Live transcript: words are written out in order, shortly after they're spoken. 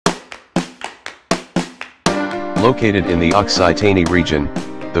Located in the Occitanie region,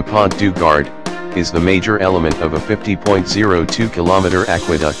 the Pont du Gard is the major element of a 50.02-kilometer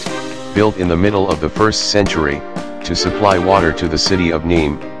aqueduct, built in the middle of the 1st century, to supply water to the city of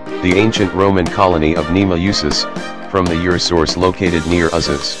Nîmes, the ancient Roman colony of Nemausus, from the Ur source located near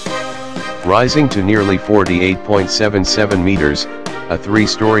Uzes. Rising to nearly 48.77 meters, a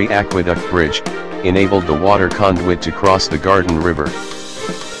 3-story aqueduct bridge enabled the water conduit to cross the Garden River.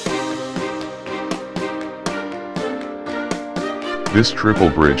 This triple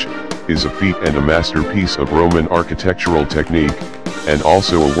bridge is a feat and a masterpiece of Roman architectural technique, and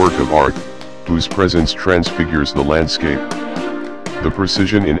also a work of art, whose presence transfigures the landscape. The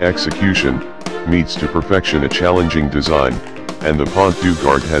precision in execution meets to perfection a challenging design, and the Pont du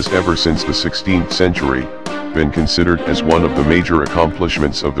Gard has ever since the 16th century been considered as one of the major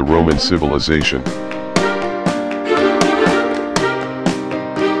accomplishments of the Roman civilization.